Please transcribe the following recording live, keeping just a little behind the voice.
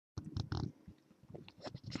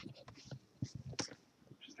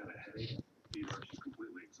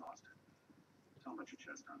exhausted. Tell them about your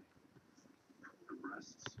chest, honey. Your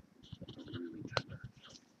breasts are really tender.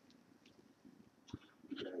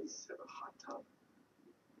 You guys have a hot tub?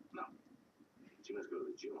 No. She must go to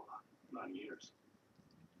the gym a lot. Not in years.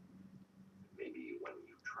 Maybe when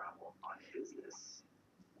you travel on business,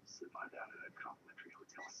 slip on down in a complimentary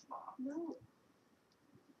hotel spa. No.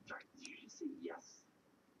 Sorry, did you just say yes?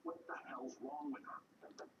 What the hell's wrong with her?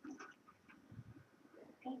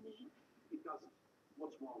 Amy. It doesn't.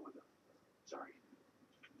 What's wrong with her? Sorry.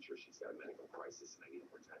 I'm sure she's got a medical crisis and I need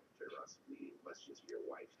more time to clear us leading questions for your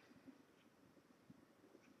wife.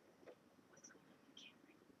 What's going on in Cameron?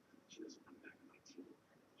 She doesn't want back on my team.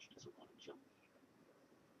 She doesn't want to jump me.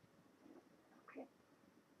 Okay.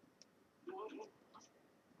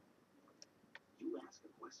 You ask a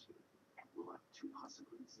question, and we'll have two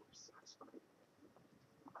possibilities and you're satisfied.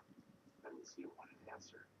 I didn't see you wanted an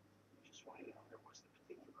answer. You just wanted to know there wasn't a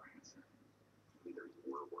particular answer. Either you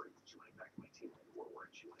were worried that you wanted back on my team, or you were worried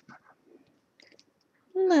she wanted back on me.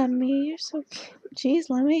 Lemmy, you're so cute. Jeez,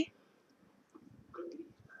 Lemmy. Could be.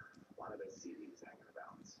 A lot of SCDs hanging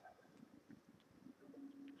about.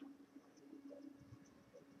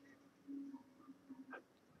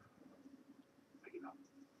 Pick it up.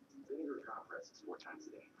 Vinegar compresses 4 times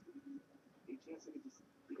a day. Any chance I could just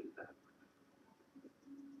leave it at that?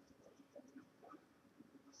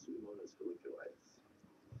 Pseudomonas folliculitis.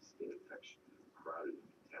 Skin infection. Crowded and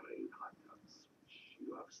contaminated hot tubs. Which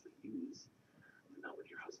you obviously use, but not with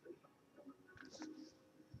your husband.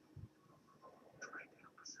 Trying to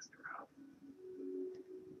help a sister out.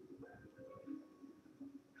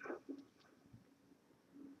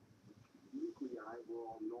 Nuclei were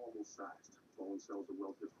all normal sized. Bone cells are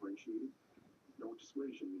well differentiated. No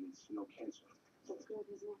dissuasion means no cancer. That's good,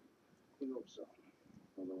 isn't it? We hope so.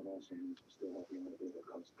 Although it also means we're still helping a baby that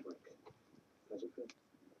comes quick. Does it fit?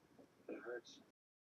 It hurts.